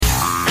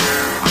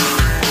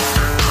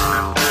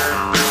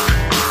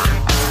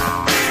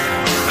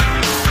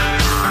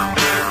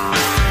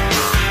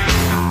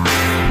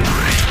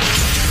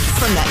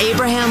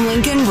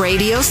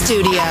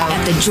Central Studio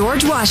at the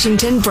George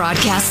Washington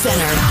Broadcast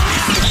Center.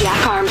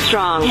 Jack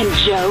Armstrong and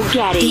Joe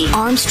Getty. The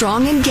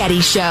Armstrong and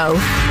Getty Show.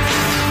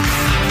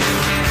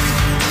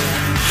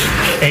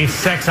 A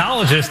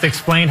sexologist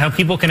explained how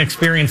people can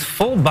experience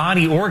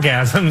full-body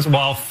orgasms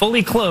while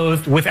fully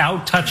clothed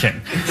without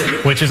touching,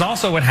 which is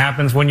also what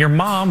happens when your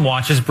mom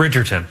watches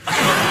Bridgerton.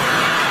 Oh,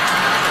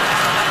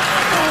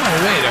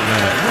 wait a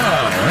minute.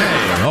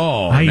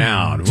 Whoa, hey,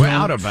 now, we're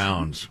out of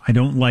bounds. I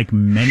don't like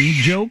many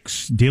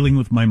jokes dealing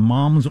with my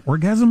mom's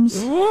orgasms.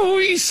 Oh,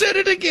 he said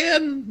it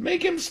again.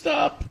 Make him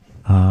stop.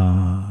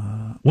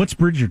 What's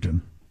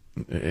Bridgerton?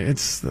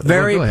 It's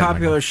very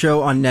popular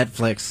show on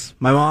Netflix.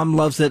 My mom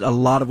loves it. A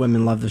lot of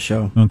women love the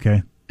show.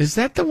 Okay. Is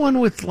that the one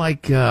with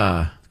like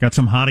got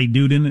some hottie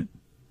dude in it?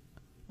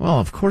 Well,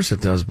 of course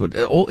it does, but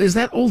is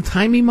that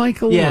old-timey,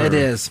 Michael? Yeah, it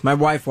is. My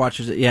wife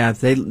watches it. Yeah,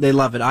 they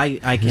love it. I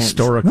can't.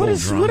 Historical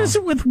drama. What is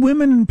it with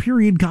women in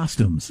period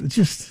costumes? It's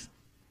just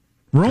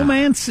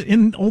romance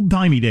in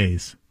old-timey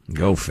days.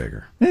 Go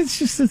figure. It's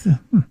just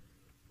Now,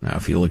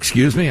 if you'll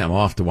excuse me, I'm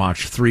off to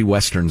watch 3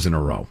 Westerns in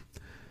a row.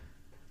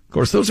 Of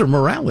course, those are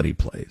morality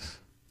plays.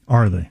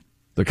 Are they?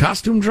 The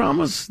costume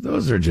dramas,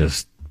 those are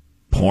just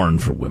porn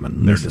for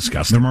women. They're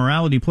disgusting. The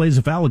morality plays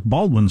if Alec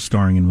Baldwin's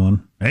starring in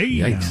one. Hey,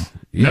 yikes.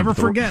 Never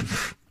forget.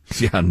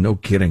 Yeah, no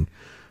kidding.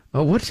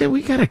 Oh,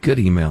 we got a good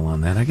email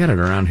on that. I got it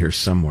around here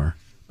somewhere.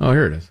 Oh,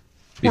 here it is.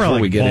 Before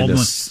we get into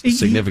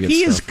significant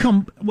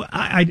stuff.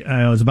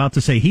 I was about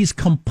to say, he's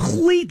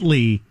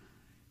completely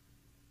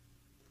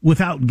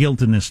without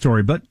guilt in this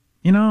story, but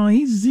you know,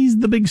 he's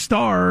the big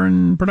star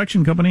in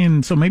production company,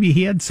 and so maybe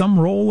he had some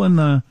role in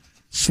the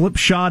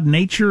slipshod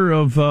nature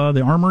of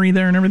the armory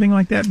there and everything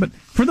like that. But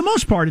for the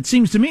most part, it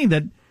seems to me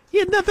that he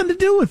had nothing to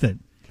do with it.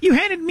 You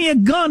handed me a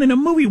gun in a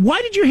movie.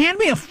 Why did you hand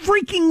me a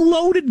freaking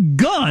loaded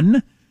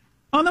gun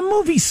on a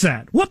movie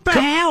set? What the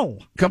hell?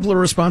 A couple of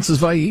responses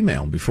via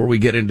email before we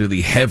get into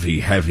the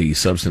heavy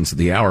substance of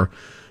the hour.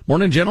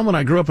 Morning, gentlemen.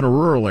 I grew up in a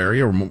rural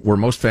area where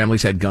most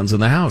families had guns in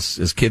the house.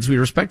 As kids, we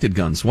respected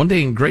guns. One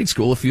day in grade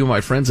school, a few of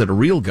my friends had a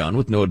real gun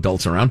with no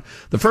adults around.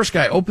 The first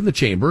guy opened the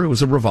chamber, it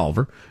was a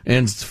revolver,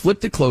 and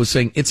flipped it closed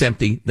saying, "It's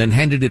empty," then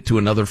handed it to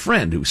another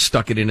friend who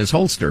stuck it in his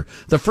holster.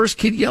 The first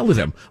kid yelled at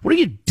him, "What are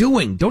you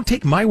doing? Don't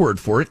take my word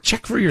for it.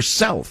 Check for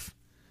yourself."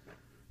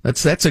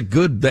 That's a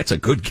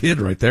good kid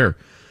right there.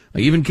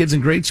 Even kids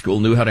in grade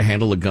school knew how to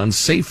handle a gun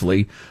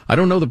safely. I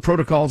don't know the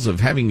protocols of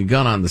having a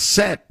gun on the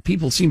set.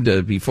 People seem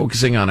to be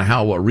focusing on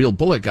how a real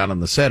bullet got on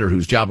the set or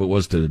whose job it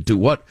was to do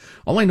what.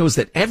 All I know is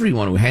that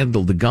everyone who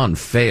handled the gun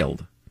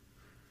failed.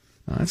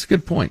 That's a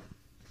good point.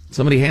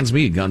 Somebody hands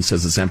me a gun,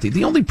 says it's empty.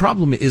 The only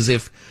problem is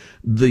if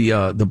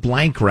the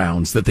blank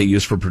rounds that they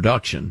use for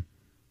production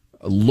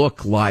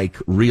look like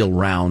real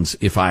rounds.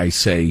 If I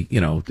say,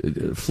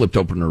 flipped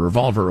open a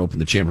revolver, opened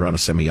the chamber on a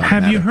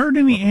semi-automatic. Have you heard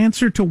any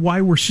answer to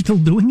why we're still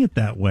doing it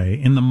that way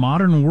in the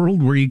modern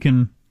world where you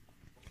can?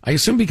 I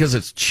assume because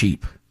it's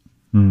cheap.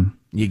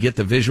 You get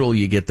the visual,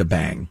 you get the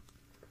bang.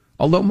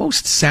 Although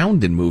most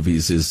sound in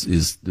movies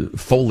is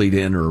foleyed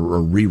in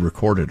or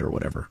re-recorded or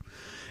whatever.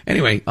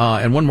 Anyway,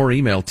 and one more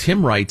email.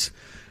 Tim writes,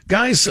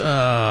 guys,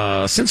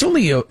 since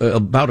only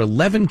about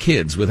 11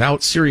 kids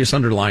without serious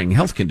underlying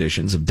health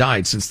conditions have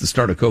died since the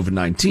start of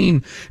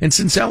COVID-19, and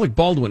since Alec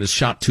Baldwin has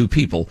shot 2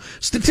 people,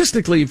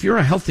 statistically, if you're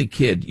a healthy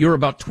kid, you're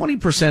about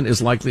 20%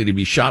 as likely to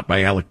be shot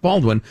by Alec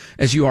Baldwin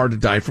as you are to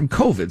die from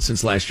COVID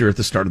since last year at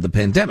the start of the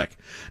pandemic.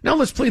 Now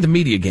let's play the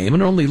media game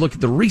and only look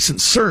at the recent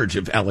surge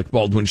of Alec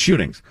Baldwin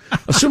shootings.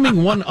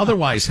 Assuming one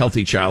otherwise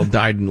healthy child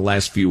died in the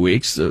last few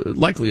weeks,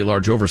 likely a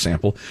large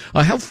oversample,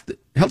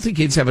 healthy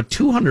kids have a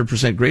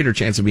 200% greater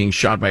chance of being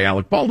shot by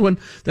Alec Baldwin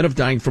than of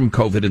dying from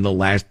COVID in the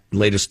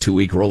latest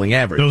 2-week rolling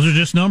average. Those are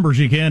just numbers.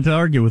 You can't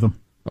argue with them.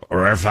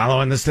 Or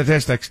following the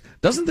statistics.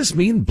 Doesn't this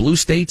mean blue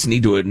states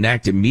need to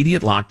enact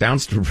immediate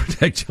lockdowns to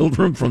protect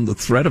children from the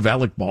threat of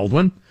Alec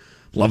Baldwin?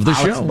 Love the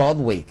show.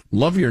 Baldwin week.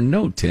 Love your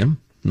note,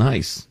 Tim.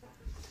 Nice.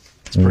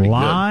 It's pretty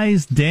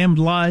lies, good. Damned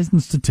lies,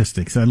 and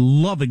statistics. I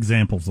love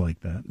examples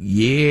like that.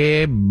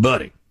 Yeah,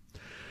 buddy.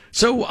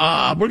 So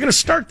we're going to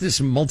start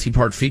this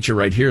multi-part feature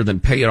right here,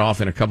 then pay it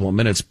off in a couple of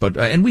minutes. But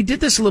and we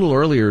did this a little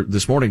earlier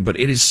this morning, but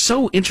it is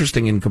so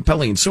interesting and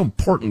compelling and so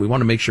important. We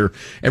want to make sure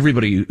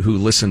everybody who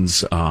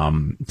listens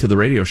to the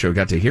radio show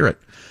got to hear it.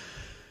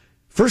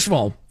 First of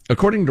all,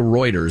 according to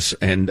Reuters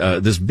and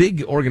this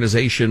big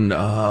organization,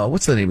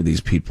 what's the name of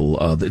these people?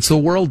 It's the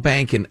World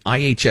Bank and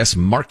IHS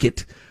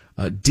Markit.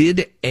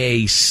 Did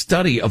a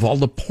study of all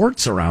the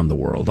ports around the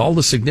world, all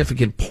the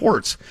significant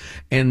ports.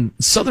 And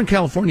Southern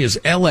California's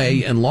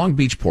LA and Long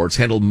Beach ports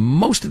handle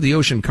most of the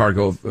ocean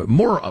cargo,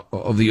 more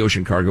of the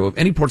ocean cargo of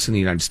any ports in the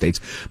United States.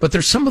 But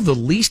they're some of the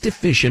least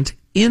efficient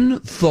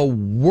in the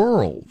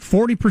world.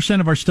 40%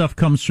 of our stuff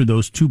comes through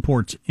those 2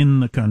 ports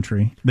in the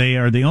country. They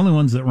are the only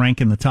ones that rank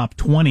in the top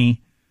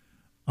 20.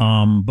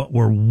 But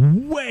we're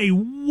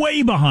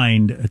way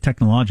behind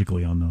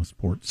technologically on those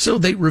ports. So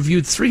they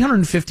reviewed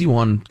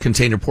 351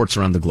 container ports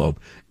around the globe.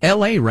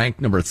 L.A.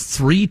 ranked number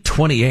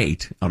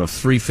 328 out of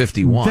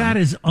 351. That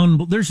is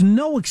there's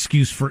no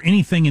excuse for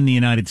anything in the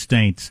United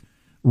States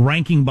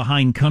ranking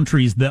behind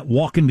countries that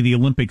walk into the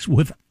Olympics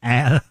with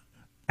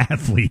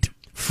athlete.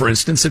 For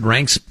instance, it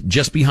ranks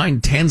just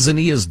behind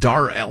Tanzania's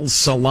Dar es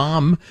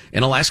Salaam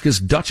and Alaska's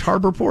Dutch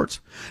Harbor ports.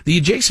 The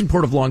adjacent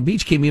port of Long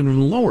Beach came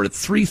even lower at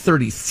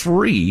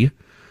 333,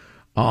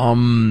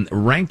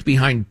 ranked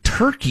behind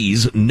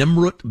Turkey's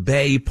Nimrut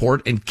Bay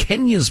port and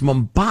Kenya's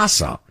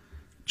Mombasa.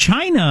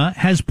 China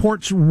has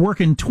ports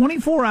working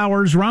 24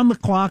 hours round the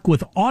clock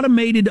with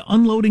automated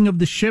unloading of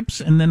the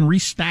ships and then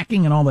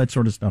restacking and all that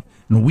sort of stuff.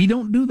 And we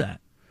don't do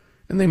that.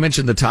 And they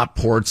mentioned the top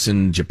ports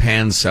in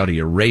Japan, Saudi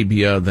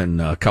Arabia, then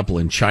a couple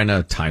in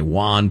China,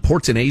 Taiwan.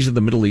 Ports in Asia,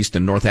 the Middle East,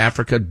 and North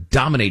Africa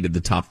dominated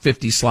the top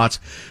 50 slots.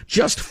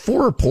 Just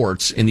 4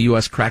 ports in the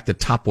U.S. cracked the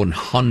top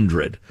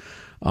 100.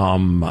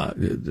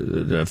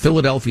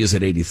 Philadelphia's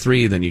at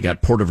 83. Then you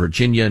got Port of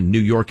Virginia, New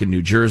York, and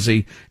New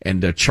Jersey,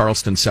 and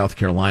Charleston, South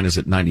Carolina's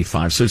at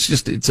 95. So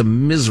it's a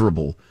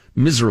miserable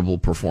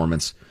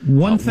performance.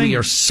 We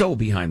are so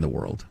behind the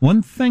world.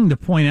 One thing to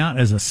point out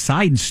as a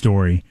side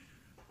story,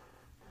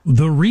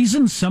 the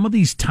reason some of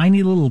these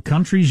tiny little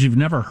countries you've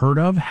never heard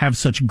of have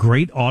such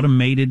great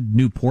automated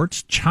new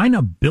ports,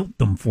 China built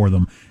them for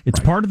them. It's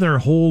part of their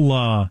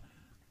whole,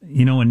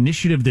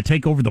 initiative to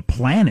take over the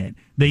planet.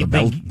 The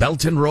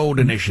Belt and Road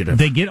Initiative.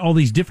 They get all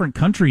these different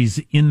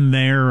countries in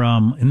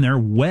their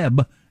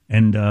web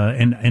and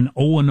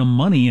owing them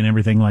money and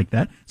everything like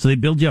that. So they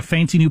build you a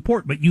fancy new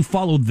port, but you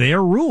follow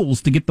their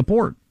rules to get the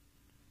port.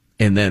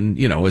 And then,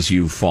 as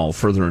you fall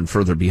further and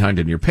further behind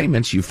in your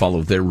payments, you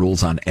follow their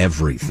rules on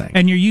everything.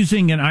 And you're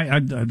using, and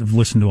I've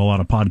listened to a lot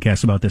of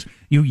podcasts about this,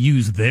 you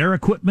use their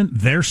equipment,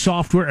 their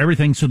software,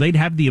 everything, so they'd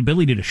have the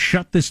ability to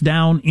shut this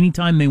down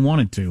anytime they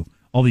wanted to,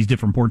 all these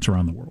different ports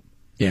around the world.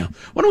 Yeah.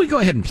 Why don't we go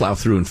ahead and plow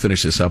through and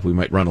finish this up? We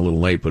might run a little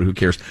late, but who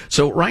cares?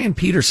 So Ryan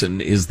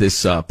Peterson is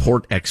this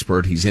port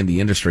expert. He's in the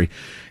industry.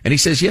 And he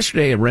says,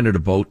 yesterday I rented a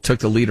boat, took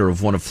the leader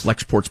of one of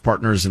Flexport's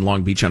partners in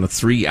Long Beach on a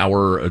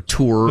 3-hour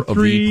tour of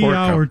the port.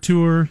 3-hour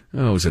tour.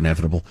 Oh, it was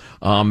inevitable.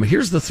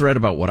 Here's the thread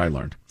about what I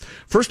learned.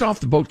 First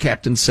off, the boat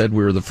captain said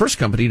we were the first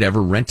company to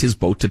ever rent his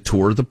boat to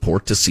tour the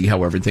port to see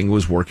how everything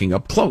was working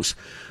up close.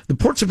 The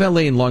ports of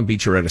L.A. and Long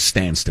Beach are at a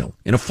standstill.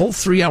 In a full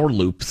 3-hour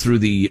loop through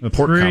the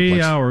port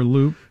complex. 3-hour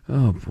loop.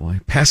 Oh, boy.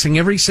 Passing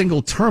every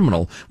single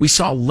terminal, we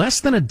saw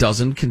less than a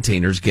dozen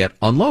containers get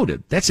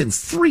unloaded. That's in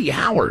 3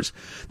 hours.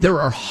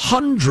 There are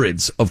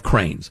hundreds of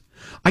cranes.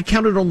 I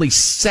counted only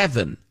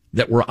 7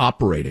 that were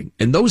operating,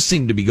 and those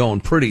seem to be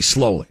going pretty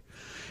slowly.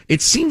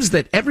 It seems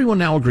that everyone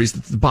now agrees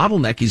that the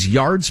bottleneck is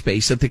yard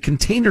space at the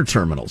container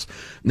terminals.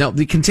 Now,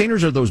 the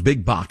containers are those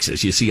big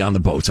boxes you see on the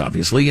boats,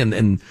 obviously,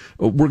 and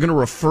we're going to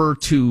refer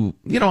to,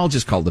 I'll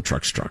just call the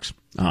trucks.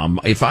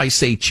 If I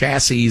say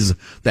chassis,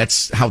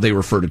 that's how they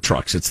refer to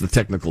trucks. It's the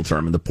technical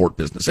term in the port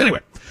business.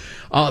 Anyway,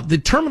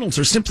 the terminals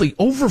are simply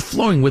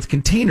overflowing with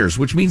containers,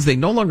 which means they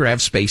no longer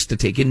have space to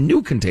take in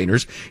new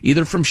containers,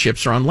 either from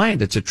ships or on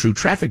land. It's a true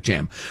traffic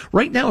jam.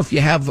 Right now, if you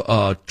have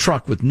a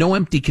truck with no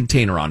empty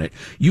container on it,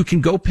 you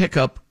can go pick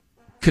up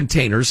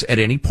containers at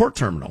any port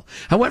terminal.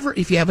 However,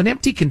 if you have an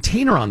empty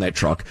container on that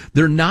truck,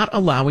 they're not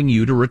allowing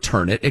you to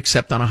return it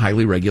except on a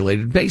highly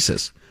regulated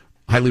basis.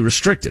 Highly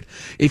restricted.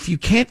 If you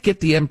can't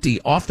get the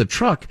empty off the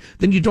truck,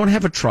 then you don't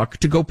have a truck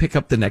to go pick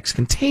up the next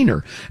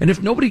container. And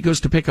if nobody goes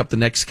to pick up the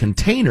next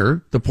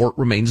container, the port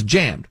remains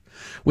jammed.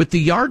 With the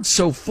yards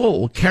so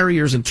full,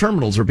 carriers and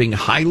terminals are being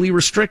highly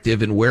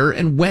restrictive in where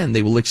and when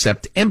they will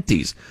accept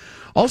empties.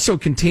 Also,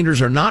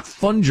 containers are not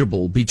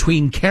fungible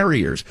between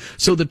carriers,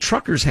 so the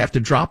truckers have to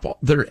drop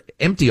their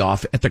empty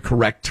off at the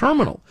correct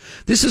terminal.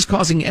 This is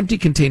causing empty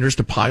containers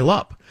to pile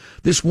up.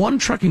 This one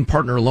trucking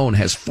partner alone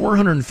has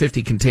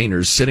 450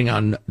 containers sitting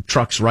on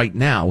trucks right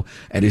now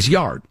at his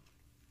yard.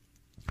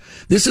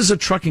 This is a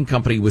trucking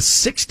company with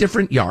 6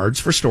 different yards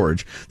for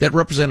storage that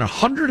represent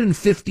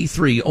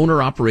 153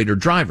 owner-operator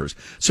drivers.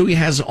 So he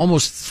has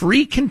almost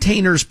 3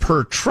 containers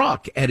per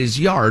truck at his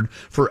yard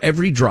for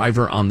every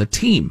driver on the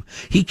team.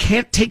 He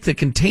can't take the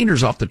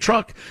containers off the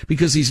truck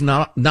because he's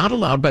not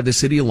allowed by the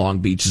city of Long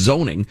Beach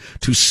zoning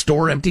to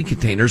store empty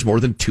containers more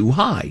than 2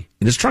 high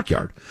in his truck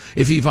yard.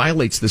 If he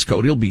violates this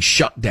code, he'll be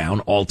shut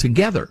down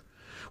altogether.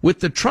 With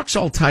the trucks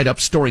all tied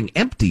up storing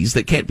empties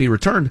that can't be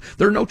returned,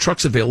 there are no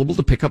trucks available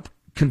to pick up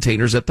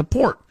containers at the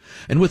port.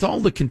 And with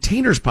all the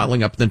containers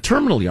piling up in the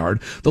terminal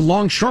yard, the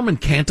longshoremen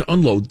can't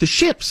unload the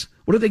ships.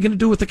 What are they going to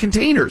do with the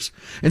containers?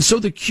 And so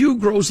the queue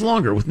grows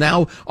longer with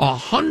now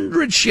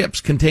 100 ships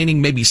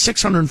containing maybe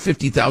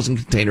 650,000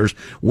 containers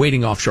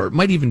waiting offshore. It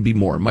might even be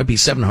more. It might be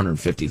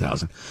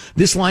 750,000.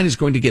 This line is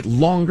going to get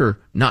longer,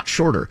 not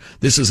shorter.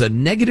 This is a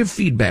negative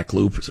feedback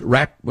loop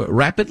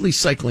rapidly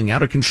cycling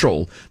out of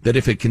control that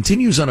if it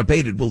continues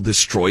unabated will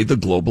destroy the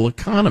global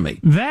economy.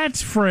 That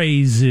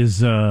phrase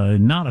is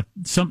not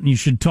something you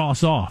should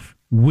toss off.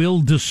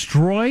 Will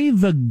destroy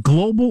the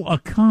global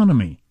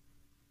economy.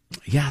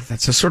 Yeah,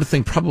 that's the sort of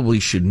thing probably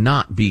should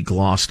not be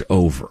glossed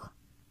over.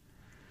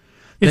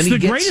 It's the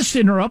greatest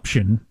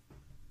interruption,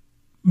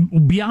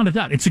 beyond a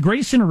doubt. It's the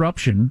greatest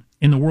interruption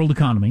in the world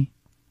economy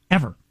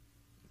ever.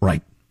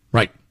 Right.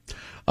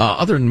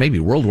 other than maybe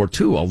World War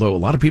II, although a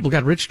lot of people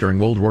got rich during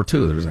World War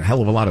II. There was a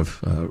hell of a lot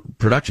of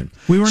production.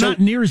 We were not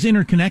near as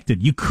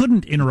interconnected. You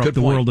couldn't interrupt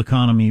the world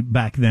economy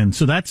back then.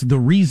 So that's the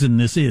reason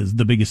this is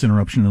the biggest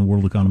interruption in the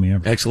world economy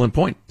ever. Excellent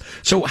point.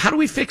 So how do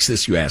we fix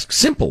this, you ask?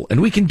 Simple,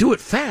 and we can do it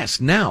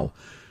fast now.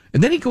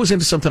 And then he goes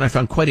into something I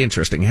found quite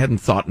interesting. I hadn't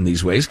thought in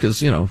these ways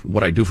because,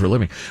 what I do for a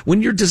living.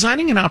 When you're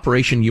designing an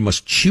operation, you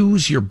must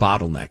choose your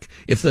bottleneck.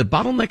 If the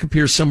bottleneck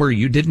appears somewhere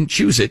you didn't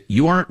choose it,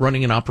 you aren't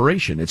running an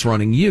operation. It's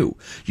running you.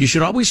 You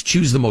should always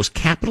choose the most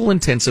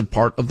capital-intensive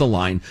part of the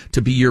line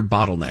to be your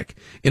bottleneck.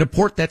 In a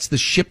port, that's the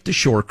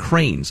ship-to-shore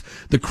cranes.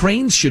 The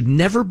cranes should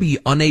never be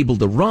unable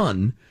to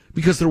run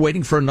because they're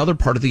waiting for another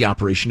part of the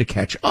operation to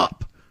catch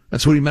up.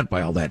 That's what he meant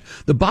by all that.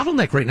 The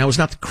bottleneck right now is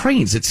not the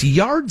cranes. It's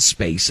yard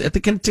space at the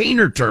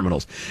container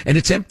terminals. And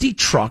it's empty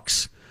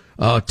trucks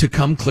to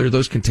come clear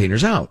those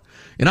containers out.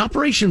 In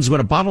operations, when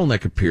a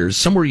bottleneck appears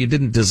somewhere you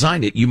didn't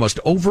design it, you must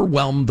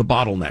overwhelm the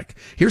bottleneck.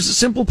 Here's a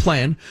simple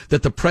plan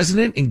that the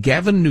president and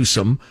Gavin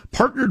Newsom,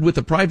 partnered with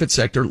the private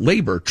sector,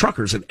 labor,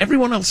 truckers, and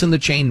everyone else in the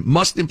chain,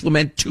 must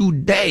implement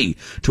today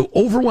to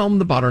overwhelm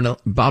the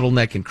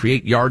bottleneck and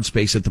create yard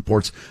space at the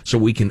ports so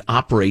we can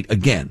operate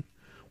again.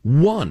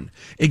 1.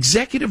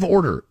 Executive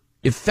order,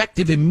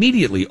 effective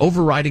immediately,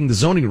 overriding the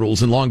zoning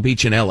rules in Long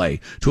Beach and L.A.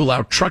 to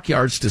allow truck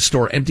yards to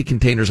store empty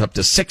containers up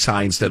to 6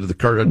 high instead of the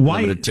current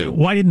limited 2.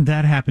 Why didn't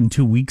that happen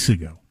 2 weeks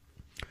ago?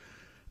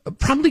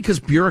 Probably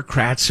because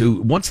bureaucrats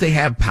who, once they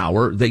have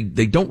power, they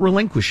don't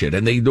relinquish it,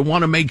 and they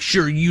want to make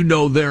sure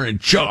they're in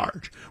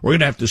charge. We're going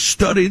to have to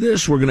study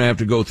this. We're going to have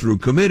to go through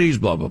committees,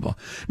 blah, blah, blah.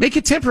 Make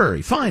it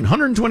temporary. Fine,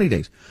 120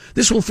 days.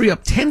 This will free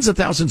up tens of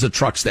thousands of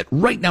trucks that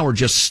right now are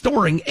just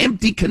storing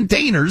empty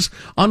containers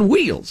on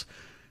wheels.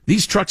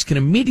 These trucks can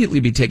immediately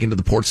be taken to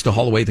the ports to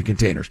haul away the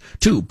containers.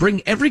 2,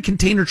 bring every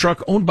container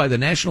truck owned by the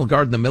National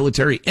Guard and the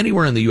military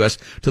anywhere in the U.S.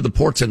 to the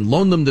ports and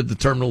loan them to the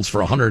terminals for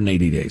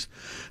 180 days.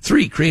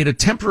 3, create a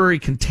temporary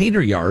container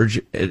yard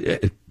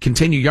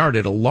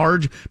at a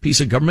large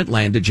piece of government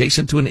land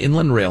adjacent to an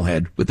inland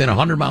railhead within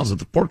 100 miles of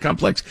the port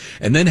complex,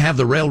 and then have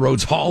the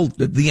railroads haul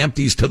the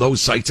empties to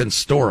those sites and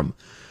store them.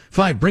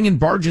 5, bring in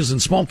barges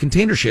and small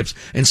container ships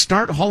and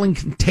start hauling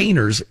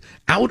containers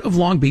out of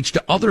Long Beach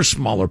to other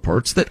smaller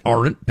ports that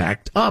aren't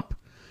backed up.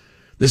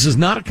 This is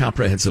not a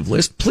comprehensive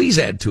list. Please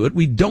add to it.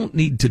 We don't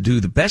need to do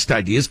the best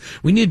ideas.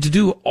 We need to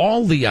do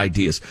all the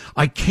ideas.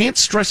 I can't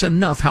stress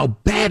enough how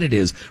bad it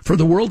is for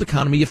the world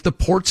economy if the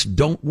ports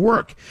don't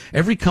work.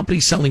 Every company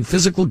selling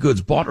physical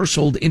goods bought or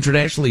sold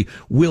internationally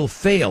will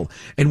fail,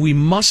 and we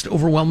must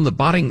overwhelm the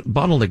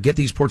bottleneck, get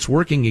these ports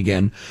working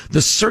again.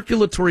 The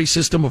circulatory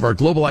system of our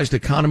globalized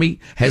economy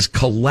has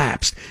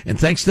collapsed, and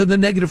thanks to the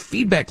negative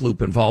feedback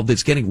loop involved,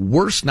 it's getting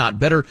worse, not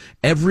better,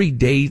 every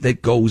day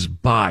that goes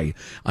by.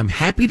 I'm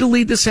happy to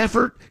lead this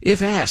effort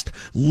if asked.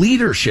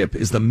 Leadership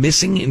is the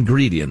missing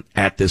ingredient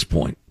at this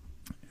point.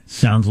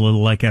 Sounds a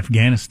little like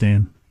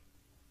Afghanistan.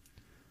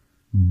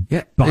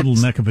 Yeah,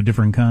 bottleneck of a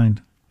different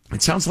kind.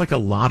 It sounds like a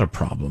lot of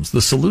problems.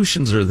 The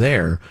solutions are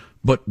there,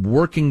 but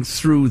working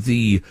through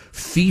the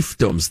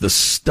fiefdoms, the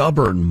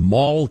stubborn,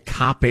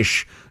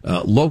 mall-copish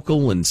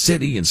local and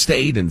city and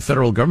state and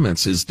federal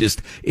governments is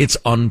just, it's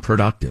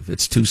unproductive.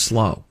 It's too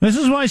slow. This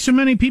is why so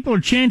many people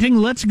are chanting,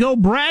 "Let's go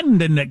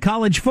Brandon" at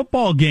college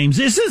football games.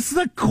 Is this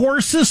the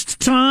coarsest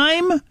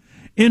time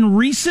in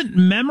recent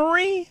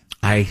memory?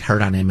 I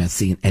heard on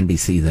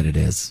NBC that it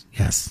is,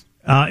 yes.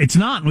 It's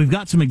not, and we've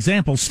got some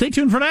examples. Stay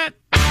tuned for that.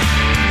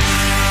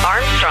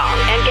 Armstrong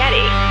and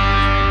Getty.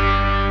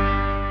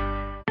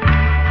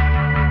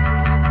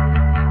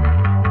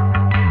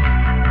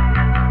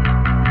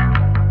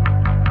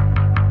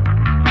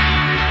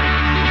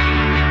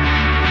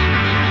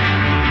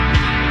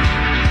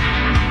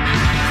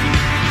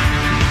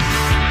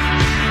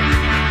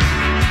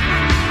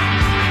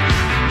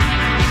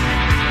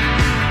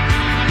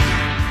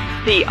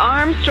 The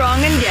Armstrong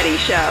and Getty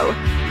Show.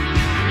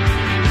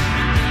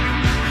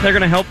 They're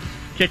going to help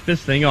kick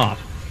this thing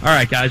off. All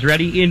right, guys,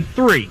 ready? In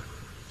 3,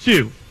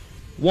 2,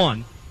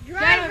 1.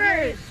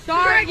 Drivers,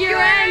 start your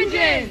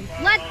engines!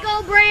 Let's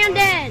go,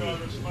 Brandon!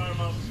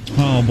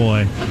 Oh,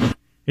 boy.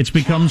 It's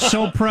become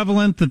so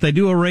prevalent that they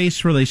do a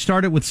race where they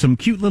start it with some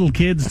cute little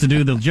kids to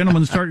do the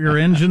gentlemen start your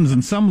engines,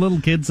 and some little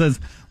kid says,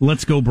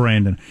 "Let's go,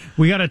 Brandon."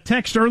 We got a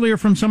text earlier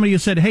from somebody who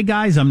said, "Hey,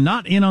 guys, I'm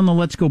not in on the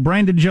Let's Go,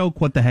 Brandon joke.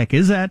 What the heck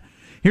is that?"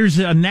 Here's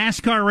a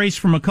NASCAR race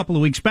from a couple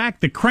of weeks back.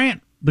 The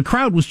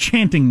crowd was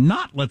chanting,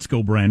 not "Let's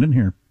go, Brandon."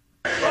 Here.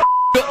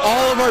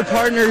 All of our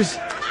partners.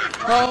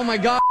 Oh, my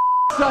God.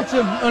 Such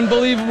an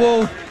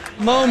unbelievable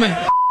moment.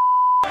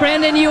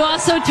 Brandon, you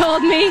also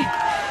told me,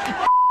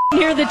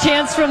 hear the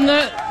chants from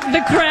the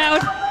crowd.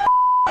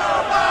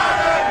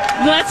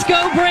 "Let's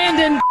go,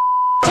 Brandon."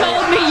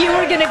 Told me you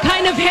were going to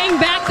kind of hang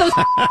back those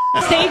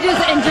stages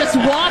and just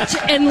watch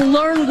and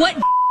learn what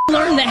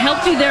learned that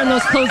helped you there in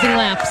those closing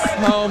laps.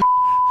 Oh,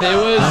 it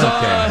was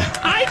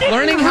I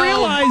didn't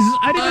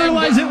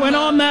realize it went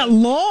on that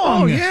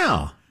long. Oh,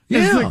 yeah.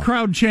 As the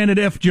crowd chanted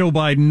F Joe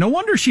Biden. No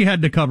wonder she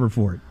had to cover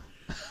for it.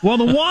 Well,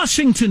 the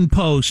Washington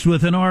Post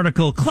with an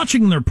article,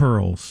 "Clutching Their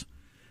Pearls."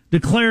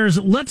 declares,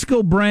 let's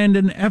go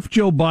Brandon, F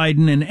Joe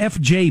Biden, and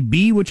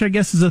FJB, which I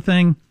guess is a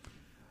thing,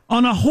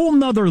 on a whole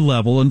nother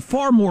level and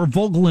far more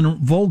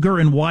vulgar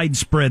and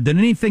widespread than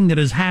anything that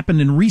has happened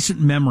in recent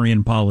memory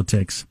in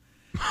politics,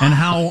 and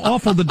how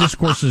awful the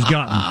discourse has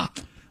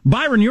gotten.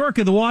 Byron York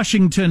of the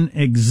Washington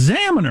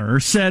Examiner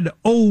said,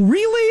 oh,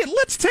 really?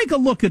 Let's take a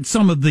look at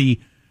some of the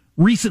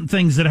recent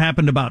things that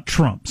happened about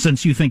Trump,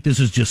 since you think this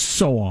is just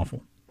so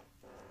awful.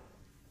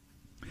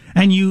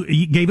 And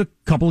you gave a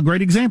couple of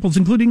great examples,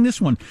 including this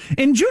one.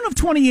 In June of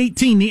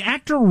 2018, the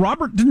actor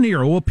Robert De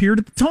Niro appeared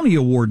at the Tony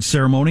Awards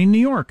ceremony in New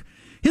York.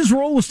 His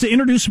role was to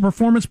introduce a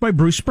performance by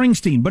Bruce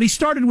Springsteen, but he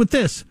started with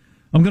this.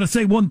 I'm going to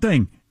say one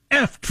thing.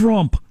 F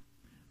Trump.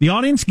 The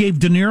audience gave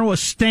De Niro a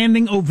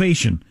standing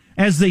ovation.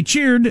 As they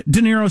cheered,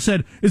 De Niro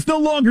said, it's no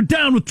longer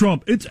down with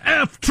Trump. It's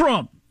F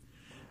Trump.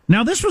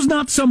 Now, this was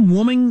not some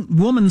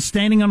woman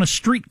standing on a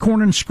street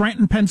corner in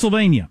Scranton,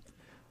 Pennsylvania.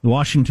 The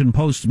Washington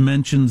Post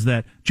mentions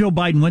that Joe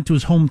Biden went to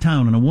his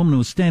hometown and a woman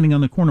was standing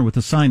on the corner with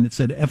a sign that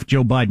said F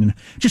Joe Biden.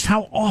 Just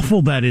how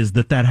awful that is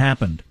that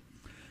happened.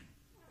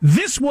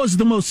 This was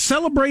the most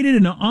celebrated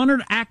and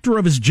honored actor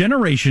of his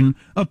generation,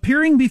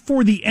 appearing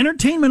before the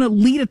entertainment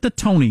elite at the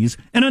Tonys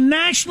in a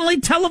nationally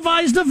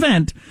televised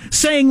event,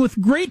 saying with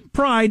great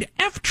pride,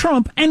 F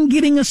Trump, and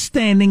getting a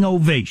standing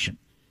ovation.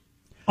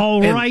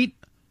 All right.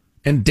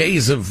 And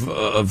days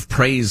of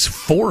praise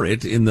for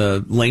it in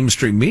the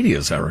lamestream media,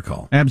 as I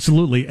recall.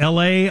 Absolutely.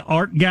 L.A.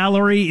 Art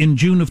Gallery in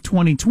June of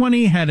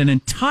 2020 had an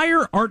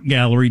entire art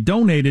gallery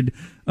donated,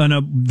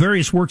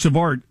 various works of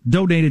art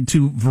donated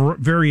to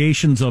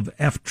variations of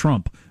F.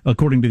 Trump,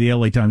 according to the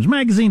L.A. Times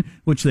Magazine,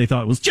 which they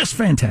thought was just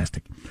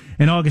fantastic.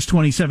 In August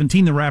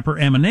 2017, the rapper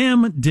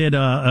Eminem did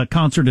a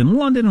concert in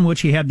London in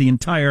which he had the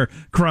entire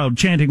crowd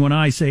chanting, when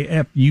I say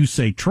F, you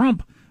say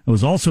Trump. It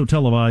was also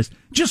televised.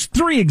 Just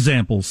 3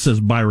 examples,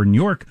 says Byron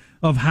York,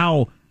 of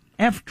how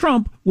F.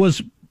 Trump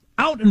was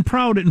out and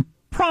proud and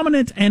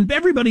prominent, and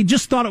everybody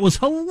just thought it was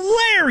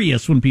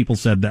hilarious when people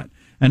said that.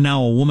 And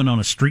now a woman on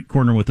a street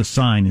corner with a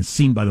sign is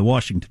seen by the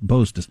Washington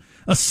Post as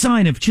a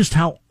sign of just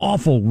how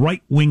awful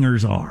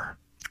right-wingers are.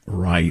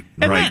 Right,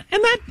 and right.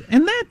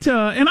 And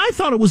I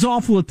thought it was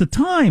awful at the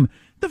time.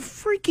 The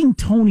freaking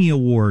Tony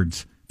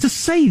Awards. To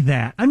say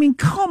that, I mean,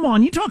 come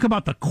on, you talk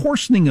about the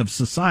coarsening of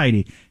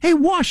society. Hey,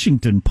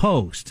 Washington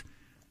Post,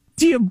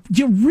 do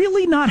you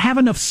really not have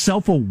enough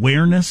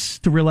self-awareness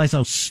to realize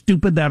how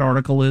stupid that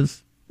article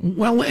is?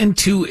 Well, and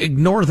to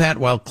ignore that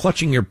while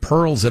clutching your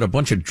pearls at a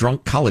bunch of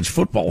drunk college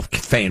football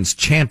fans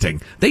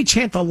chanting. They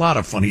chant a lot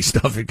of funny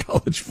stuff at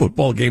college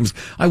football games.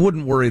 I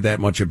wouldn't worry that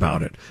much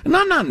about it. And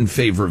I'm not in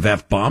favor of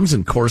F-bombs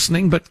and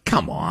coarsening, but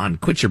come on,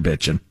 quit your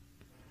bitching.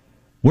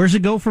 Where's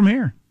it go from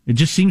here? It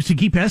just seems to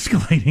keep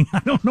escalating. I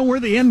don't know where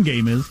the end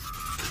game is.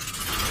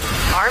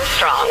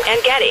 Armstrong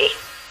and Getty.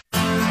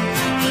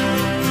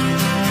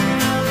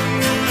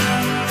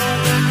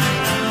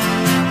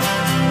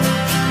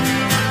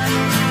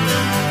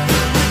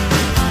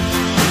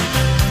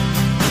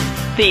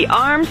 The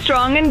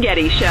Armstrong and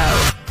Getty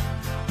Show.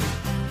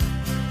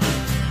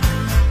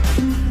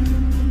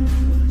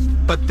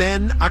 But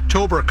then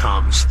October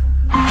comes.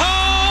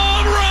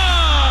 Home run!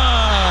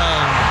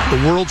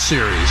 The World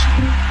Series.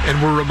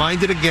 And we're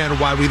reminded again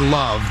why we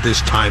love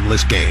this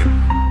timeless game.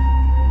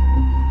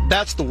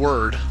 That's the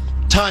word.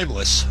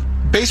 Timeless.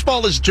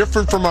 Baseball is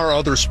different from our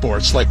other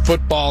sports like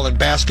football and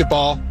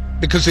basketball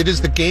because it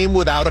is the game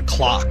without a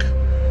clock.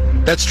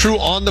 That's true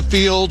on the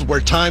field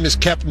where time is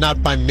kept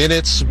not by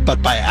minutes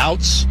but by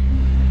outs.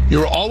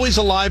 You're always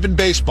alive in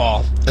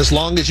baseball as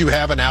long as you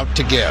have an out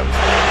to give.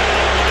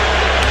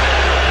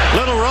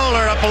 Little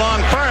roller up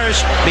along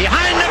first,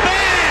 behind the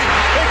bag.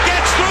 It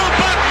gets through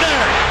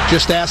Buckner.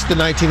 Just ask the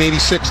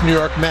 1986 New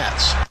York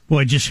Mets.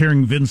 Boy, just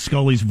hearing Vin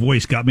Scully's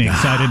voice got me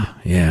excited.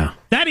 Yeah.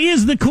 That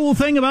is the cool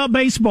thing about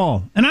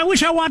baseball. And I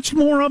wish I watched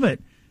more of it.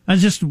 I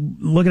was just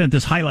looking at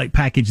this highlight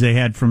package they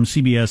had from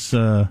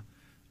CBS.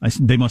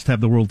 They must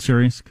have the World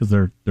Series because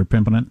they're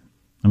pimping it,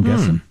 I'm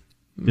guessing.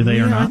 Do they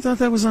or not? I thought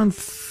that was on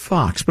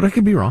Fox, but I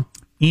could be wrong.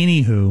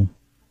 Anywho,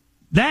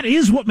 that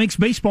is what makes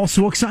baseball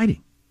so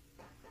exciting.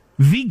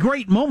 The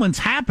great moments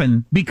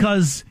happen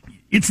because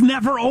it's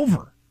never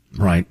over.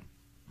 Right.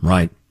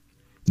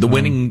 The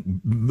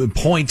winning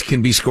point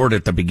can be scored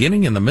at the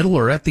beginning, in the middle,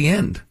 or at the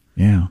end.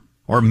 Yeah.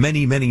 Or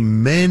many, many,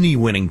 many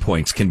winning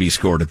points can be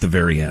scored at the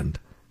very end.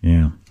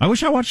 Yeah. I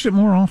wish I watched it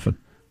more often.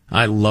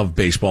 I love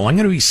baseball. I'm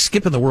going to be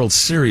skipping the World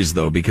Series,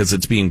 though, because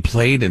it's being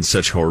played in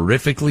such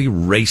horrifically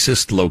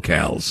racist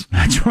locales.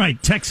 That's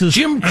right. Texas.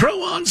 Jim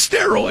Crow on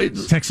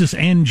steroids. Texas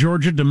and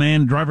Georgia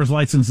demand driver's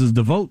licenses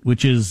to vote,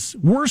 which is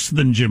worse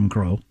than Jim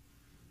Crow,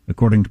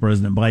 according to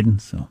President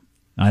Biden. So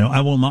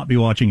I will not be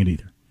watching it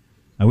either.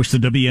 I wish the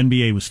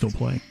WNBA was still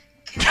playing.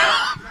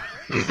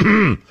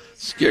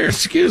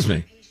 Excuse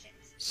me.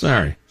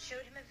 Sorry.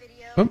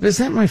 Oh, is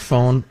that my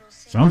phone?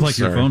 Sounds like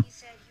your phone.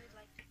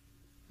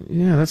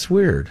 Yeah, that's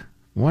weird.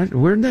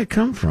 Where'd that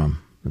come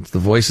from? It's the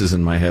voices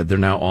in my head. They're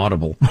now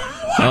audible.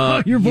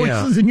 Your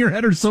voices in your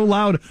head are so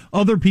loud,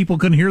 other people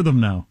can hear them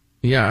now.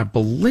 Yeah, I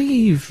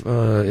believe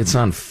it's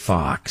on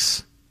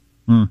Fox.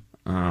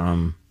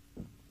 Well,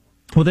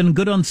 then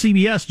good on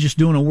CBS just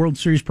doing a World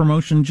Series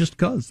promotion just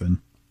because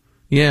then.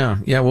 Yeah.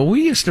 Well,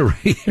 we used to,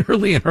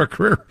 early in our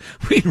career,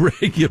 we'd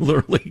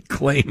regularly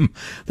claim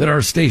that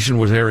our station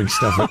was airing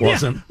stuff it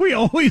wasn't. Yeah, we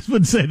always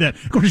would say that.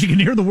 Of course, you can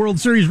hear the World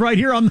Series right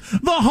here on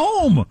the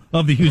home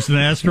of the Houston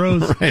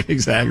Astros. Right,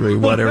 exactly.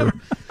 Whatever.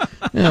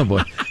 Oh,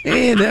 boy.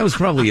 And that was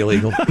probably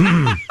illegal.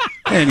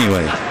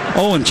 Anyway,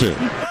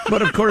 0-2.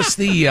 But, of course,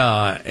 the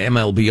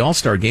MLB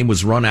All-Star Game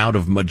was run out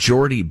of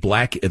majority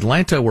black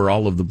Atlanta, where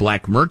all of the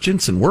black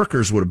merchants and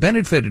workers would have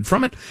benefited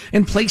from it,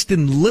 and placed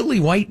in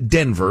lily-white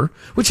Denver,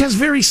 which has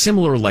very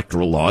similar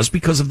electoral laws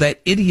because of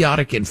that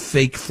idiotic and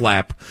fake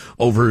flap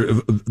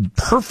over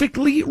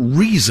perfectly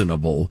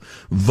reasonable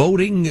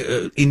voting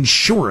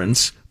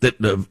insurance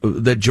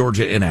that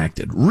Georgia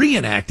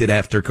reenacted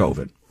after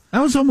COVID.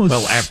 That was almost...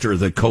 Well, after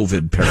the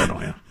COVID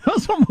paranoia. That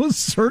was almost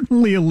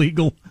certainly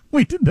illegal.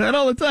 We did that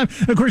all the time.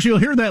 Of course, you'll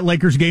hear that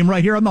Lakers game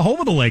right here on the home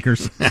of the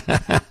Lakers.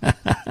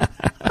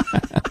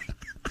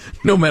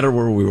 No matter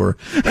where we were.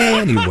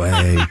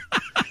 Anyway.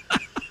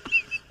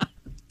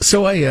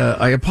 So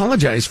I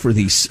apologize for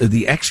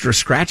the extra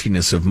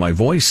scratchiness of my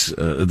voice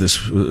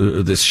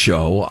this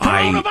show.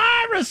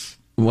 Coronavirus!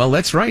 Well,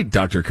 that's right,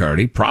 Dr.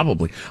 Carty,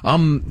 probably.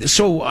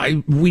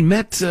 So we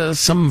met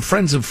some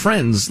friends of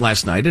friends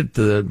last night at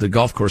the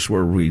golf course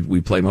where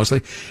we play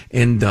mostly,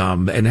 and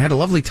had a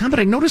lovely time. But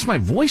I noticed my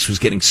voice was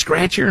getting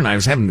scratchier, and I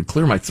was having to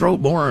clear my throat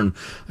more. And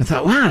I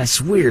thought, wow,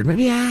 that's weird.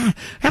 Maybe I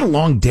had a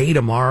long day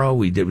tomorrow.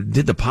 We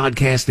did the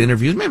podcast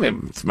interviews. Maybe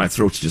my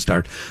throat's just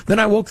hard. Then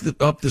I woke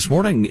up this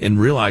morning and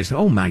realized,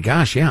 oh my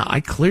gosh, yeah,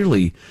 I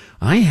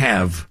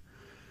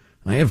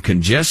have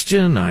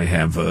congestion. I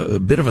have a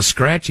bit of a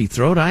scratchy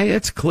throat. I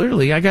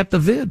got the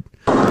vid.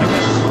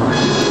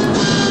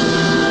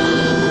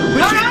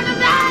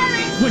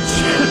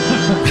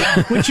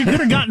 Which you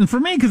could have gotten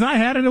from me because I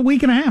had it a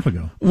week and a half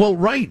ago. Well,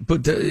 right.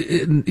 But,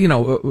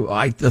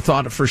 I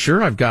thought for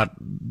sure I've got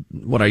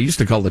what I used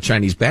to call the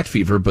Chinese bat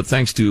fever. But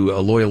thanks to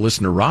a loyal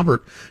listener,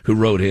 Robert, who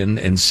wrote in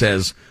and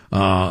says,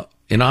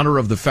 in honor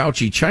of the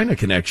Fauci-China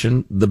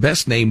connection, the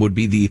best name would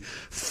be the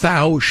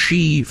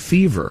Fauci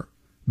fever.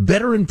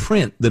 Better in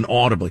print than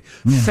audibly.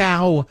 Yeah.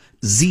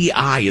 Fau-Zi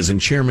is in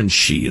Chairman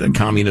Xi, the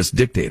communist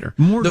dictator.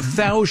 The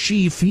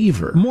Fauci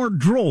fever. More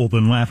droll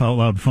than laugh out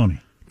loud funny.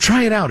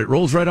 Try it out. It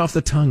rolls right off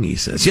the tongue, he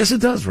says. Yes,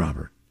 it does,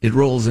 Robert. It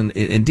rolls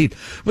indeed.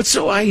 But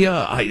so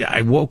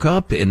I woke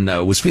up and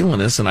was feeling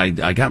this, and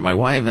I got my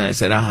wife, and I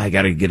said, I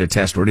got to get a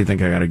test. Where do you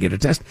think I got to get a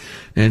test?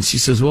 And she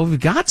says, well, we've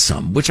got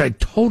some, which I'd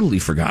totally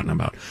forgotten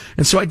about.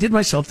 And so I did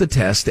myself the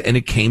test, and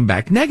it came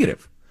back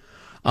negative.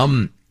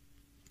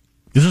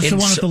 Is this the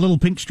one with the little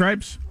pink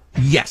stripes?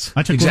 Yes,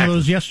 I took one of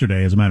those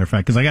yesterday, as a matter of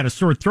fact, because I got a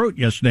sore throat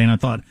yesterday, and I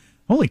thought,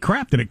 holy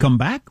crap, did it come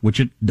back? Which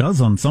it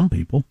does on some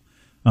people.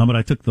 But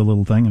I took the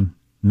little thing, and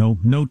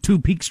no 2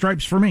 pink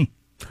stripes for me.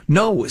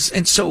 No,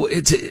 and so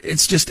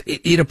it's just,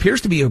 it appears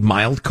to be a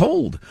mild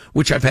cold,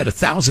 which I've had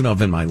 1,000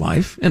 of in my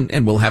life,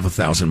 and we'll have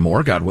 1,000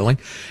 more, God willing.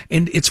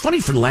 And it's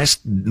funny, for the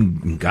last,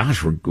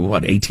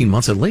 18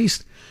 months at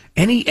least,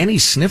 any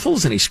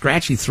sniffles, any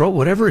scratchy throat,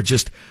 whatever,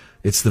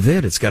 it's the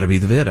vid. It's got to be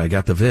the vid. I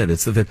got the vid.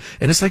 It's the vid.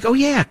 And it's like, oh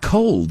yeah,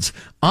 colds.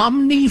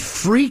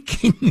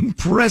 Omni-freaking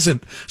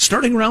present.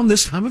 Starting around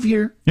this time of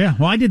year. Yeah,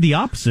 well, I did the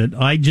opposite.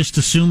 I just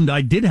assumed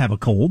I did have a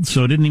cold,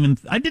 so I didn't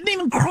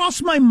even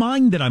cross my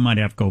mind that I might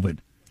have COVID.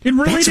 It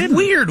really didn't. That's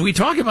weird. We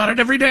talk about it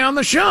every day on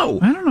the show.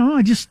 I don't know.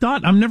 I just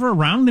thought I'm never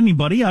around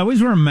anybody. I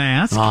always wear a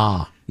mask.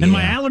 Yeah. And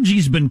my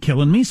allergies been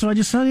killing me, so I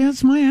just thought, yeah,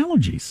 it's my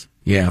allergies.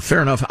 Yeah,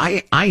 fair enough.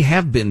 I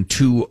have been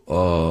to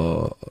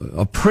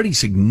a pretty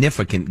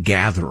significant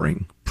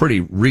gathering pretty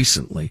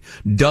recently.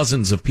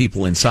 Dozens of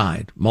people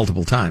inside,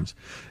 multiple times.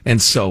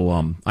 And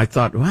so I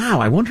thought,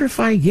 wow, I wonder if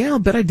I'll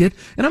bet I did.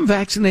 And I'm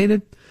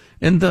vaccinated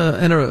and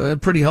a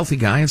pretty healthy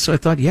guy. And so I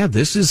thought, yeah,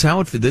 this is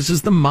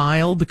the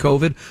mild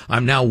COVID.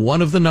 I'm now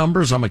one of the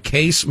numbers. I'm a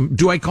case.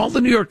 Do I call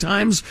the New York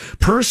Times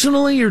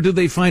personally, or do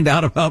they find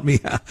out about me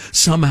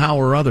somehow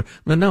or other?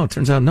 But no, it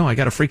turns out, no, I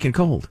got a freaking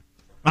cold.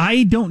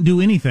 I don't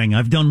do anything.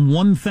 I've done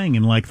one thing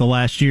in like the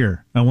last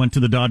year. I went to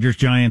the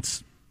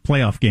Dodgers-Giants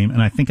playoff game, and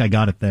I think I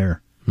got it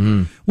there.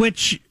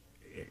 Which,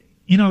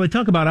 they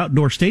talk about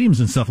outdoor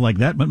stadiums and stuff like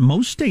that, but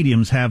most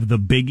stadiums have the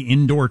big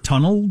indoor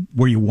tunnel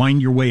where you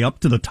wind your way up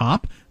to the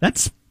top.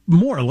 That's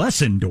more or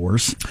less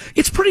indoors.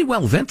 It's pretty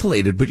well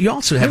ventilated, but you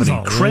also have an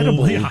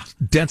incredible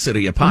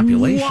density of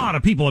population. A lot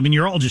of people. I mean,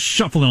 you're all just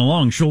shuffling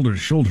along shoulder to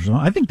shoulder. So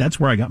I think that's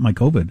where I got my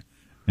COVID,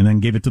 and then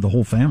gave it to the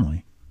whole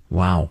family.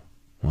 Wow.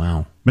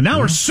 But now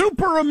we're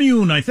super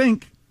immune, I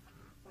think.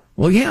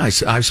 Well, yeah, I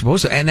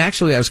suppose. And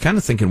actually, I was kind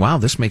of thinking, wow,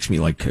 this makes me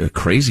like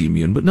crazy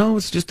immune. But no,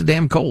 it's just a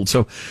damn cold.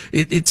 So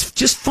it's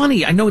just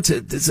funny. I know it's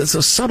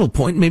a subtle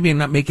point. Maybe I'm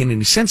not making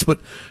any sense, but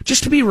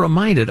just to be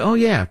reminded, oh,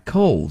 yeah,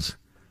 colds.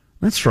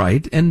 That's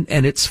right. And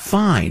it's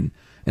fine.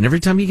 And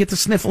every time you get the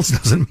sniffles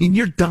doesn't mean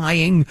you're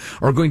dying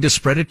or going to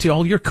spread it to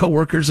all your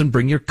coworkers and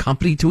bring your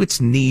company to its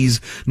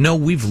knees. No,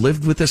 we've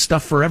lived with this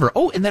stuff forever.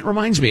 Oh, and that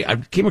reminds me, I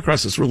came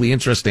across this really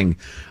interesting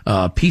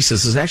piece.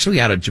 This is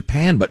actually out of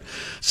Japan, but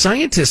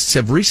scientists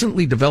have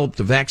recently developed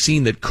a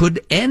vaccine that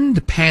could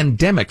end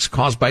pandemics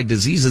caused by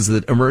diseases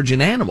that emerge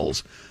in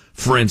animals.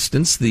 For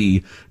instance,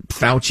 the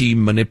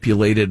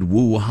Fauci-manipulated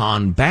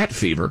Wuhan bat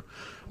fever.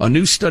 A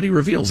new study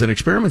reveals in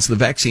experiments the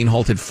vaccine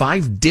halted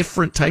 5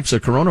 different types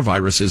of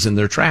coronaviruses in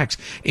their tracks,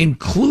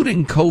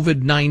 including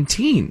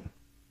COVID-19.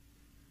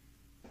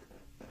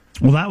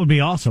 Well, that would be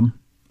awesome.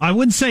 I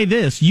would say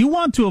this. You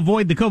want to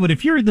avoid the COVID.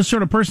 If you're the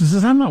sort of person who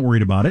says, I'm not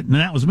worried about it, and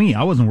that was me,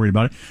 I wasn't worried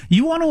about it.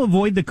 You want to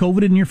avoid the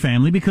COVID in your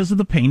family because of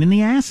the pain in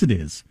the ass it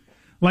is.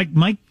 Like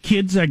my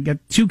kids, I got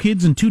 2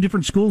 kids in 2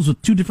 different schools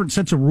with 2 different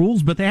sets of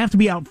rules, but they have to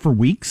be out for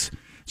weeks.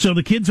 So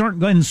the kids aren't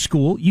going to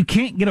school. You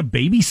can't get a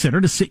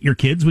babysitter to sit your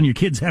kids when your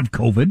kids have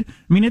COVID.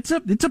 I mean, it's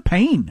a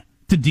pain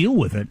to deal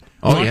with it.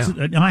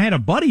 And I had a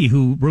buddy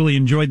who really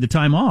enjoyed the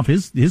time off.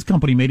 His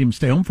company made him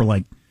stay home for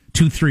like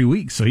 2-3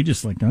 weeks. So he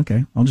just like,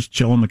 okay, I'll just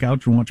chill on the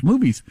couch and watch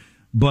movies.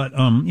 But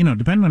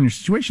depending on your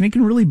situation, it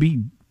can really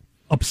be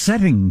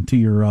upsetting to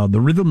your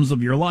the rhythms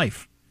of your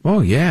life. Oh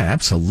yeah,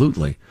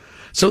 absolutely.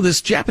 So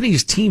this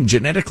Japanese team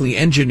genetically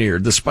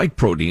engineered the spike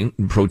protein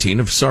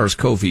of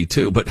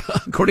SARS-CoV-2, but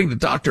according to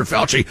Dr.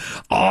 Fauci,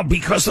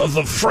 because of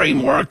the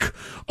framework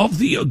of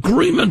the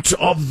agreement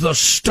of the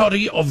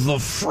study of the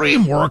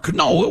framework,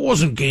 no, it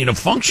wasn't gain of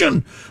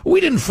function. We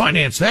didn't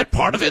finance that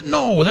part of it.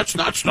 No, that's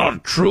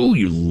not true,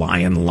 you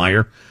lying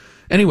liar.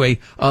 Anyway,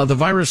 the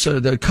virus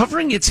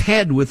covering its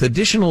head with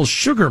additional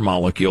sugar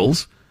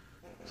molecules,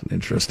 an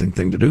interesting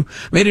thing to do,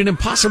 made it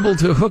impossible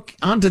to hook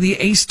onto the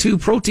ACE2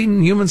 protein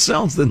in human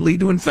cells that lead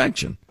to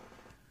infection.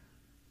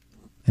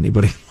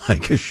 Anybody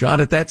like a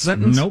shot at that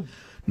sentence?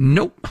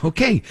 Nope.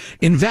 Okay.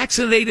 In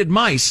vaccinated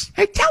mice,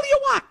 I tell you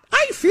what,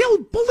 I feel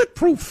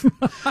bulletproof.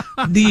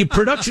 The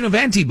production of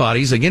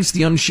antibodies against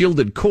the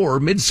unshielded core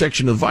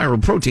midsection of the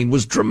viral protein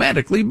was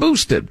dramatically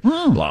boosted.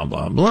 Blah,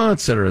 blah, blah, et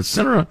cetera, et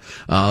cetera.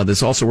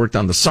 This also worked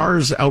on the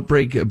SARS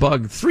outbreak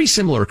bug. 3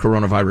 similar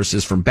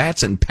coronaviruses from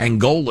bats and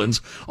pangolins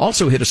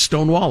also hit a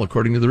stone wall,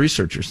 according to the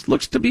researchers.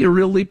 Looks to be a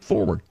real leap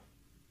forward.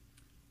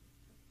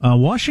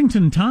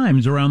 Washington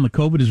Times around the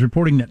COVID is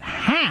reporting that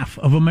half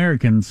of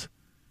Americans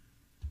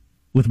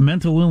with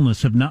mental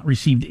illness have not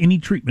received any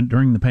treatment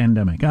during the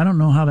pandemic. I don't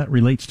know how that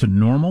relates to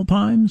normal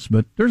times,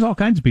 but there's all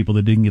kinds of people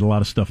that didn't get a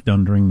lot of stuff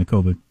done during the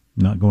COVID,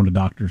 not going to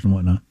doctors and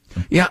whatnot.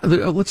 So. Yeah,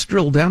 let's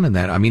drill down in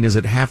that. I mean, is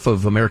it half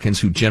of Americans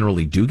who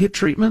generally do get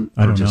treatment?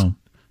 I don't know.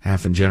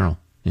 Half in general?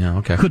 Yeah,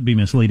 okay. Could be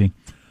misleading.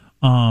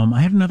 I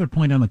had another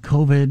point on the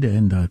COVID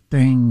and the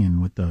thing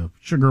and with the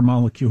sugar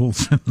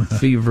molecules. And the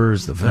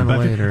fevers, the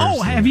ventilators.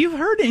 Oh, have you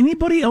heard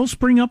anybody else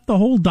bring up the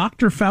whole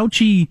Dr.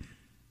 Fauci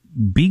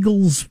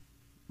beagles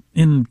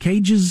in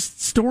cages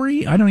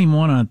story? I don't even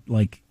want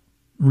to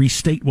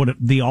restate what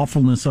the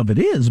awfulness of it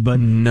is,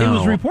 but It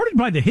was reported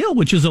by The Hill,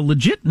 which is a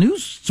legit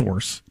news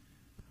source.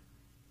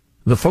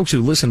 The folks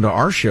who listened to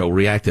our show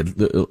reacted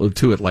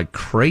to it like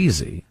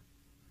crazy.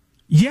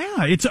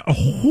 Yeah, it's a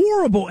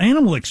horrible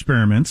animal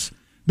experiments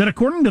that,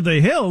 according to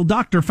The Hill,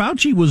 Dr.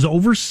 Fauci was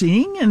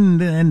overseeing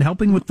and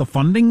helping with the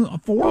funding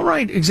for. Well,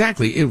 right,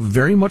 exactly. It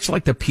very much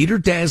like the Peter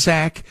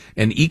Daszak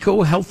and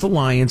Eco Health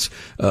Alliance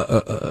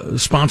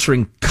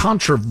sponsoring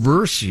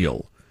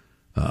controversial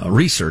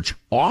research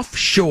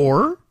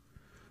offshore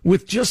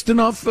with just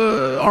enough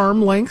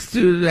arm length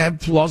to have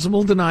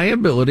plausible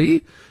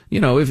deniability. You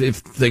know, if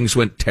things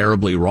went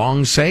terribly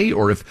wrong, say,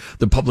 or if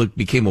the public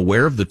became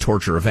aware of the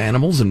torture of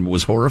animals and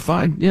was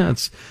horrified. Yeah,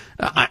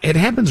 it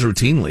happens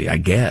routinely, I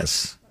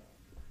guess.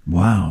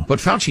 Wow. But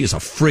Fauci is a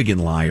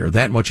friggin' liar.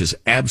 That much is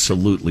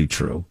absolutely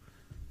true.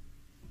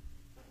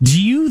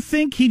 Do you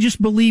think he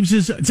just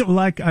believes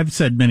like I've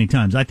said many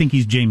times, I think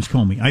he's James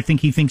Comey. I think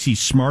he thinks he's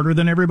smarter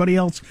than everybody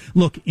else.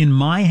 Look, in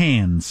my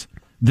hands,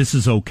 this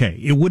is okay.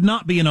 It would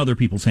not be in other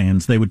people's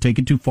hands. They would take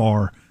it too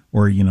far.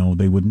 Or,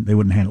 they wouldn't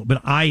handle it.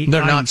 But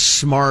they're not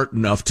smart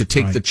enough to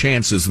take the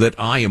chances that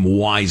I am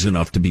wise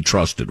enough to be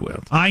trusted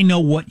with. I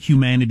know what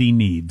humanity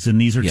needs, and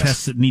these are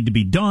tests that need to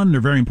be done. They're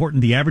very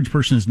important. The average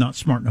person is not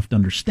smart enough to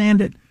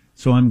understand it,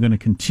 so I'm going to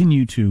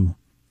continue to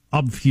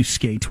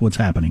obfuscate what's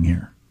happening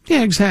here.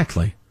 Yeah,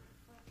 exactly.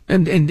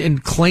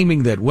 And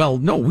claiming that, well,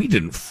 no, we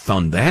didn't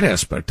fund that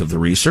aspect of the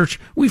research.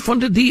 We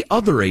funded the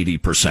other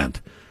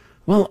 80%.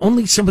 Well,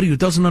 only somebody who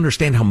doesn't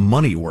understand how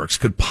money works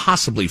could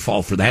possibly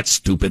fall for that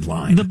stupid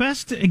line. The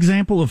best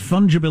example of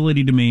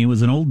fungibility to me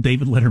was an old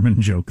David Letterman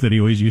joke that he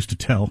always used to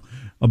tell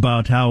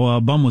about how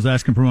Bum was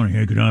asking for money.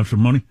 Hey, could I have some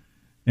money?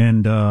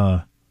 And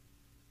Letterman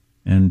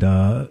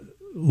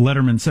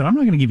said, I'm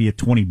not going to give you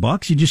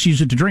 $20. You just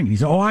use it to drink. And he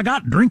said, oh, I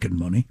got drinking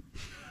money.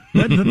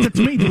 That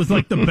to me was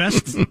like the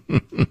best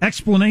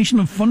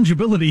explanation of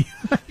fungibility.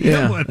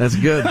 Yeah, that's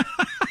good.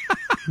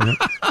 Yep.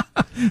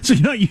 So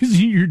you're not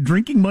using your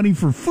drinking money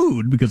for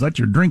food because that's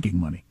your drinking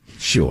money.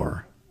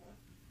 Sure.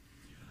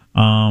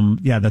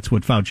 Yeah, that's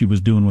what Fauci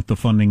was doing with the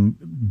funding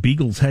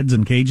beagles' heads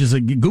in cages.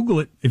 Google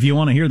it if you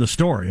want to hear the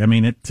story. I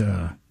mean,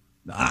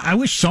 I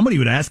wish somebody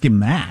would ask him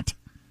that,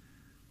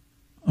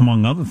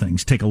 among other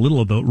things. Take a little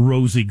of the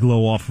rosy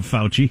glow off of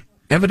Fauci.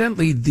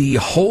 Evidently, the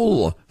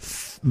whole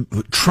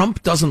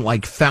Trump doesn't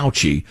like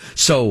Fauci,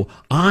 so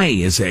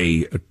I, as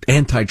a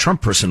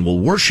anti-Trump person, will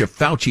worship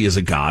Fauci as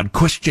a god,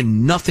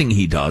 question nothing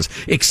he does,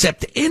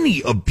 except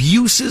any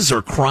abuses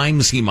or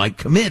crimes he might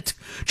commit,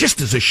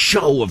 just as a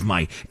show of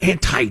my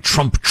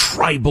anti-Trump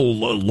tribal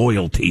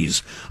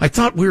loyalties. I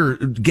thought we were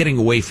getting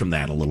away from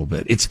that a little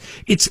bit.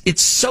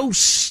 It's so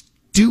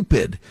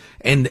stupid.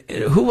 And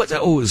who was?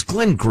 Oh, it was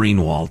Glenn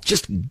Greenwald.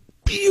 Just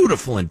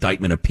beautiful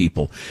indictment of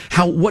people.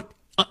 What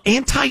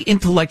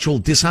anti-intellectual,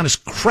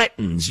 dishonest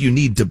cretins you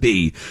need to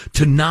be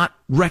to not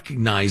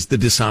recognize the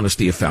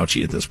dishonesty of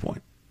Fauci at this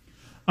point.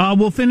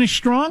 We'll finish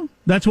strong.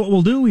 That's what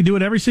we'll do. We do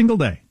it every single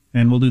day.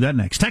 And we'll do that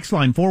next. Text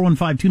line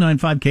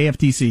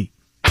 415-295-KFTC.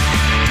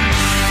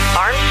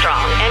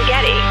 Armstrong and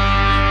Getty.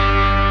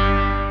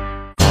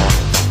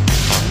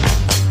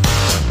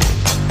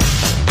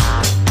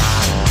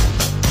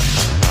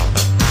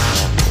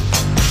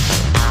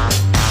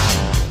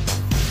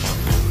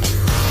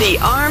 The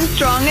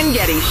Armstrong and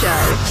Getty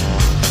Show.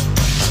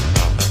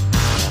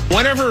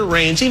 Whenever it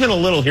rains, even a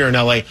little here in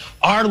LA,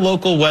 our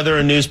local weather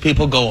and news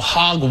people go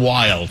hog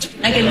wild.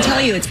 I can tell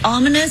you it's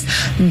ominous.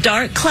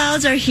 Dark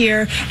clouds are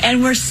here,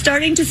 and we're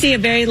starting to see a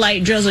very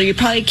light drizzle. You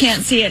probably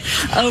can't see it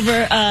over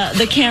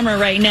the camera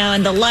right now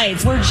and the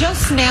lights. We're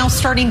just now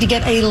starting to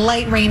get a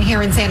light rain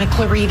here in Santa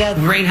Clarita.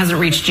 Rain hasn't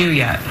reached you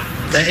yet.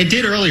 It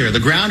did earlier. The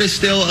ground is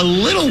still a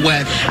little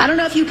wet. I don't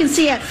know if you can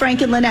see it,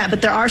 Frank and Lynette,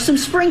 but there are some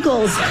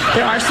sprinkles.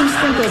 There are some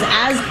sprinkles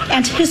as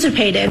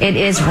anticipated. It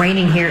is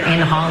raining here in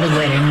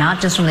Hollywood, and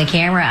not just from the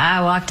camera.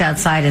 I walked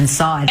outside and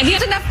saw it. If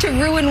it's enough to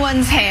ruin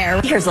one's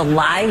hair. Here's a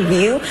live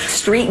view,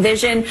 street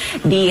vision.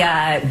 The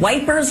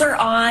wipers are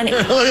on. Look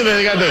at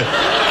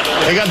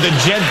that. They got the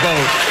jet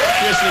boat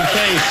just in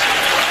case.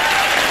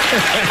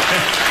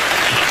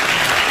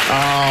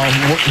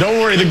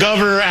 Don't worry, the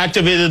governor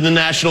activated the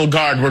National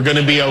Guard. We're going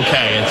to be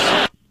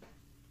okay.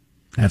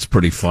 That's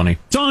pretty funny.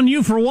 It's on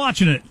you for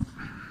watching it.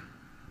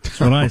 That's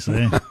what I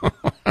say.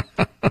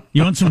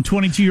 You want some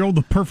 22-year-old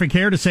with perfect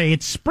hair to say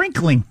it's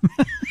sprinkling.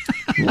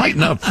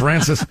 Lighten up,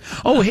 Francis.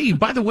 Oh, hey,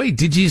 by the way,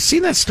 did you see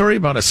that story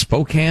about a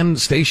Spokane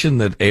station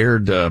that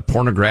aired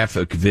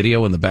pornographic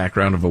video in the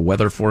background of a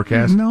weather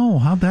forecast? No,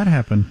 how'd that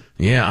happen?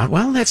 Yeah,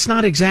 well, that's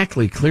not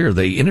exactly clear.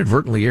 They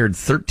inadvertently aired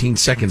 13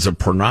 seconds of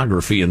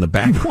pornography in the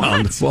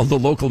background while the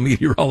local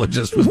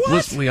meteorologist was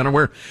blissfully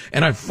unaware.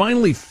 And I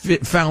finally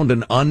found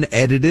an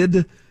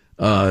unedited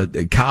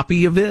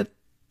copy of it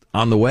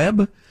on the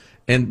web.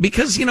 And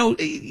because,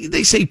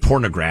 they say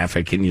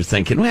pornographic, and you're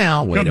thinking,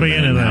 well, wait a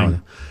minute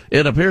now.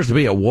 It appears to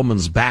be a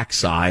woman's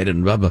backside,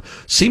 and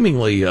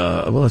seemingly,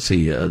 let's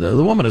see,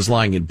 the woman is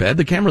lying in bed.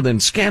 The camera then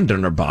scanned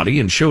on her body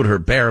and showed her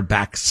bare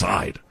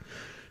backside.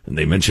 And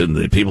they mentioned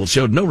that people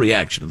showed no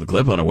reaction to the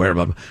clip, unaware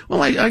of it.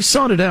 Well, I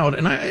sought it out,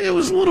 and it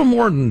was a little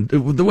more than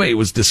the way it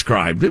was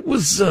described. It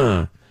was,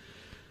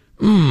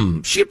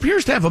 she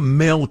appears to have a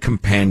male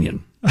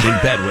companion in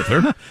bed with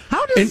her.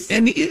 How does...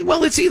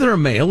 well, it's either a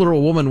male or a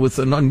woman with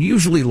an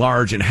unusually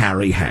large and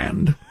hairy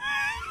hand.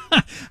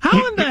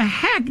 How in the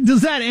heck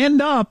does that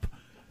end up?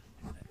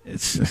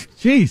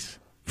 Jeez.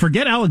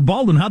 Forget Alec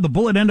Baldwin. How'd the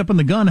bullet end up in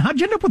the gun? How'd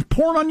you end up with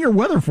porn on your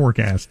weather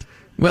forecast?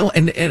 Well,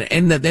 and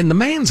the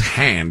man's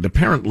hand,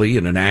 apparently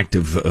in an act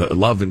of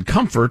love and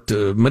comfort,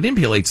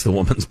 manipulates the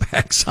woman's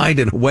backside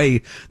in a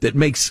way that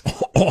makes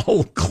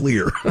all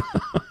clear.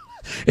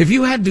 If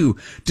you had to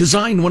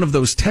design one of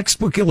those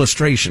textbook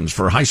illustrations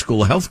for a high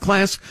school health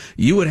class,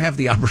 you would have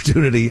the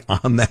opportunity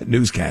on that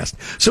newscast.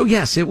 So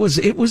yes, it was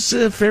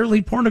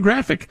fairly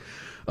pornographic.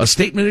 A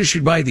statement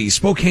issued by the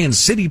Spokane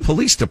City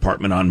Police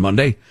Department on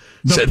Monday.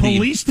 The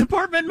police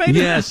department made it?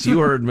 Yes, you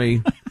heard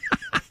me.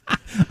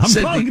 I'm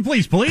calling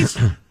the police.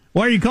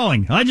 Why are you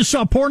calling? I just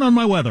saw porn on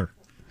my weather.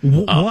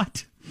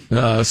 What?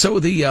 So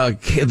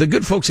the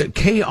good folks at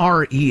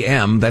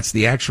KREM, that's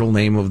the actual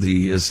name of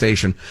the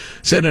station,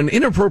 said an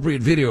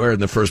inappropriate video aired in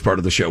the first part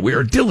of the show. We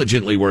are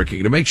diligently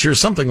working to make sure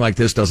something like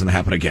this doesn't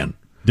happen again.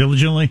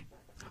 Diligently?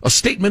 A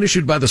statement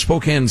issued by the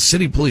Spokane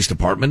City Police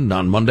Department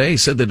on Monday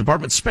said the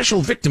department's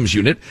Special Victims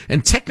Unit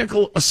and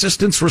Technical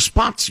Assistance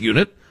Response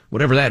Unit,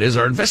 whatever that is,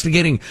 are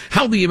investigating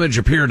how the image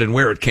appeared and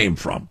where it came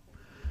from.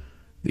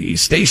 The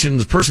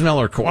station's personnel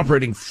are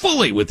cooperating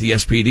fully with the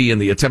SPD in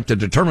the attempt to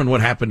determine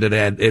what happened,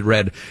 it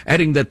read,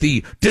 adding that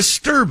the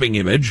disturbing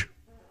image,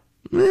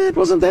 it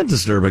wasn't that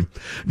disturbing,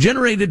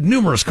 generated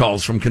numerous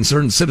calls from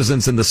concerned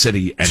citizens in the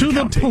city and county.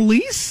 To the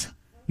police?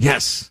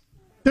 Yes.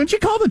 Don't you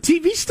call the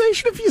TV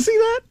station if you see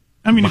that?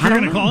 I mean, if you're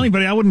going to call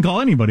anybody, I wouldn't call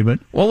anybody, but...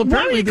 Well,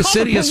 apparently the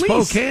city of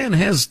Spokane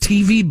has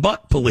TV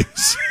butt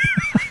police,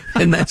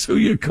 and that's who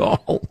you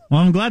call.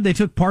 Well, I'm glad they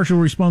took partial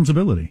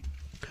responsibility.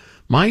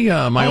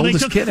 My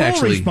oldest kid full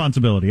actually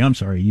responsibility. I'm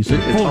sorry, you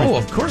said full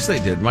of course they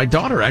did. My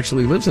daughter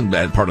actually lives in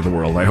that part of the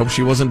world. I hope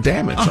she wasn't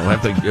damaged. I'll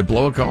have to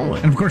blow a call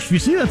in. And of course, if you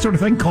see that sort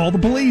of thing, call the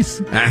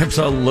police.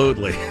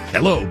 Absolutely.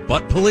 Hello,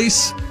 butt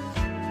police.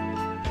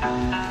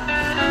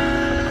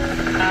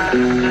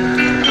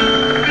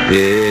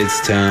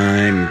 It's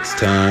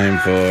time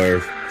for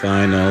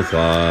final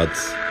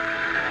thoughts.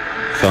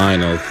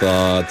 Final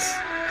thoughts.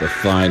 The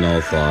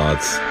final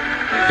thoughts.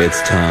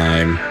 It's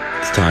time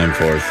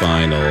for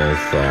final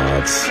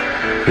thoughts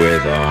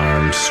with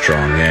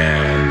Armstrong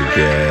and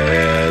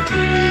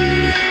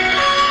Getty.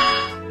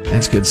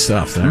 That's good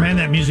stuff. There. Man,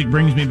 that music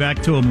brings me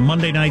back to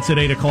Monday nights at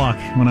 8 o'clock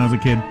when I was a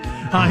kid.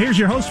 Here's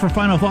your host for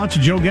Final Thoughts,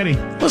 Joe Getty.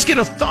 Let's get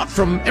a thought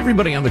from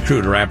everybody on the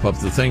crew to wrap up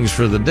the things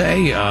for the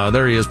day.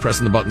 There he is,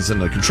 pressing the buttons in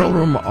the control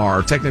room.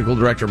 Our technical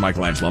director,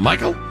 Michelangelo.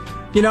 Michael?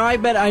 I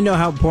bet I know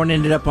how porn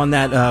ended up on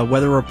that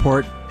weather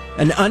report.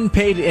 An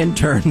unpaid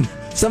intern.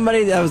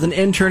 Somebody that was an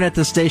intern at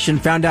the station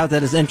found out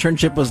that his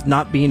internship was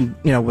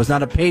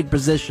not a paid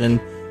position,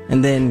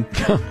 and then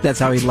that's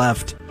how he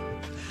left.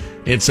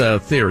 It's a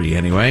theory,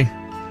 anyway.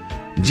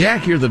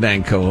 Jack, you're the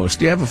dang co-host.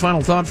 Do you have a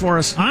final thought for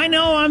us? I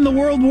know I'm the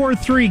World War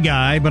III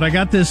guy, but I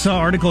got this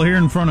article here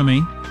in front of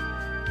me.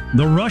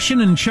 The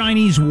Russian and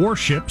Chinese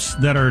warships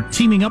that are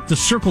teaming up to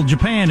circle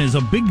Japan is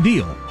a big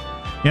deal.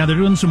 Yeah, they're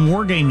doing some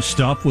war game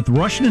stuff with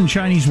Russian and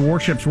Chinese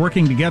warships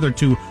working together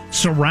to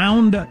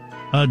surround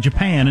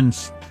Japan and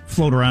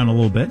float around a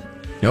little bit.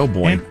 Oh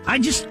boy! And I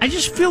just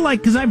feel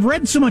like, because I've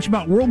read so much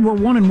about World War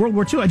I and World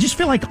War II, I just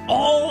feel like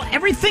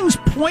everything's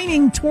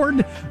pointing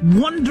toward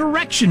one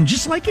direction,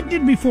 just like it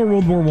did before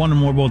World War I and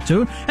World War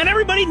II. And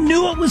everybody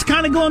knew it was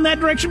kind of going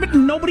that direction, but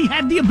nobody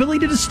had the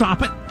ability to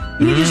stop it.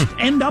 And you just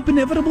end up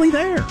inevitably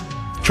there.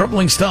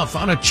 Troubling stuff.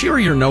 On a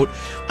cheerier note,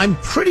 I'm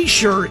pretty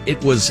sure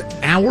it was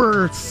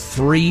hour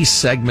 3,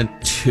 segment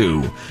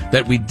 2,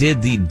 that we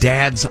did the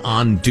Dads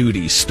on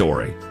Duty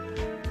story.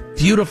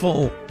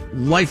 Beautiful,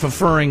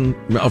 life-affirming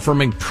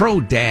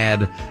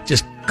pro-dad,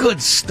 just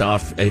good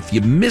stuff. If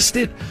you missed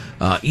it,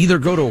 either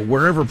go to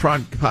wherever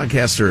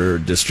podcasts are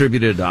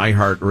distributed,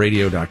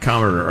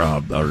 iHeartRadio.com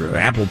or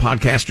Apple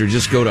Podcast, or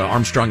just go to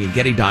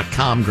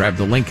ArmstrongandGetty.com, grab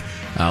the link,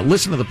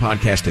 listen to the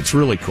podcast. It's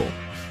really cool.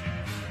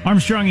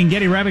 Armstrong and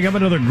Getty wrapping up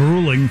another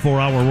grueling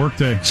 4-hour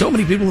workday. So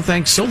many people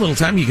thank so little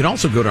time. You can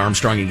also go to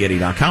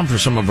ArmstrongandGetty.com for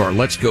some of our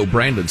Let's Go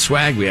branded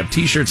swag. We have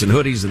T-shirts and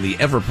hoodies and the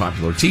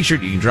ever-popular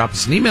T-shirt. You can drop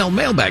us an email,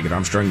 mailbag at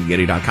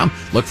ArmstrongandGetty.com.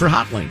 Look for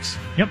hot links.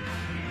 Yep.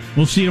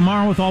 We'll see you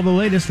tomorrow with all the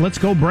latest Let's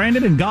Go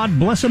branded, and God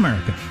bless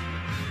America.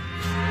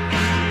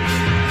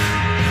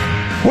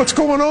 What's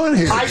going on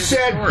here? I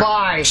said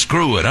bye.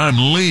 Screw it,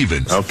 I'm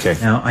leaving. Okay.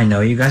 Now, I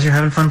know you guys are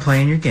having fun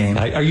playing your game.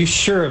 Are you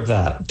sure of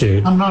that,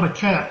 dude? I'm not a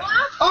cat.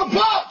 A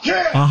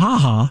bobcat! A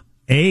ha-ha.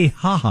 A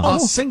ha-ha. A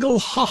single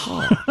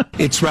ha-ha.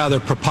 It's rather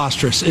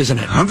preposterous, isn't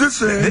it? I'm just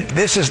saying.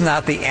 This is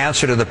not the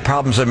answer to the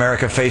problems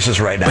America faces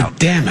right now. But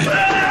damn it.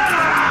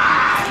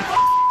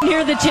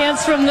 Hear the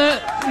chants from the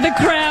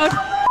crowd.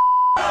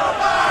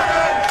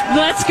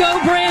 Let's go,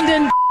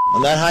 Brandon.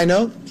 On that high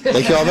note,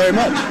 thank you all very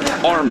much.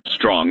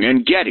 Armstrong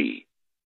and Getty.